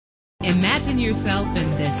Imagine yourself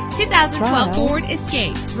in this 2012 Ford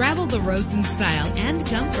Escape. Travel the roads in style and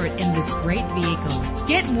comfort in this great vehicle.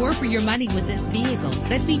 Get more for your money with this vehicle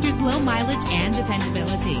that features low mileage and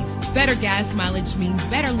dependability. Better gas mileage means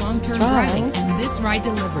better long-term driving, and this ride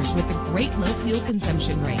delivers with a great low fuel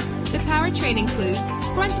consumption rate. The powertrain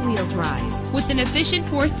includes front-wheel drive with an efficient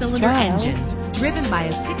 4-cylinder engine driven by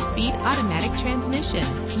a 6-speed automatic transmission.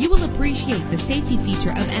 You will appreciate the safety feature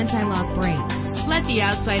of anti-lock brakes. Let the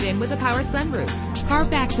outside in with a power sunroof.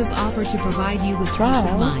 Carfax is offered to provide you with peace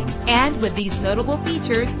of mind. And with these notable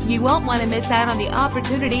features, you won't want to miss out on the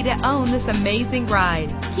opportunity to own this amazing ride.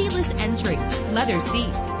 Keyless entry, leather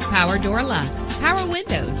seats, power door locks, power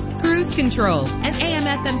windows, cruise control, an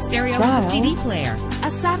AM/FM stereo with a CD player, a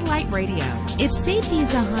satellite radio. If safety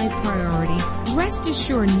is a high priority, rest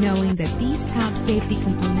assured knowing that these top safety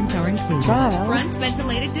components are included. Front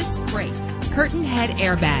ventilated disc brakes, curtain head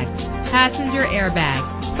airbags, passenger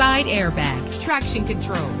airbag, side airbag, traction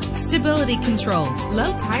control, stability control,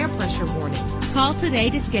 low tire pressure warning. Call today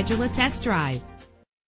to schedule a test drive.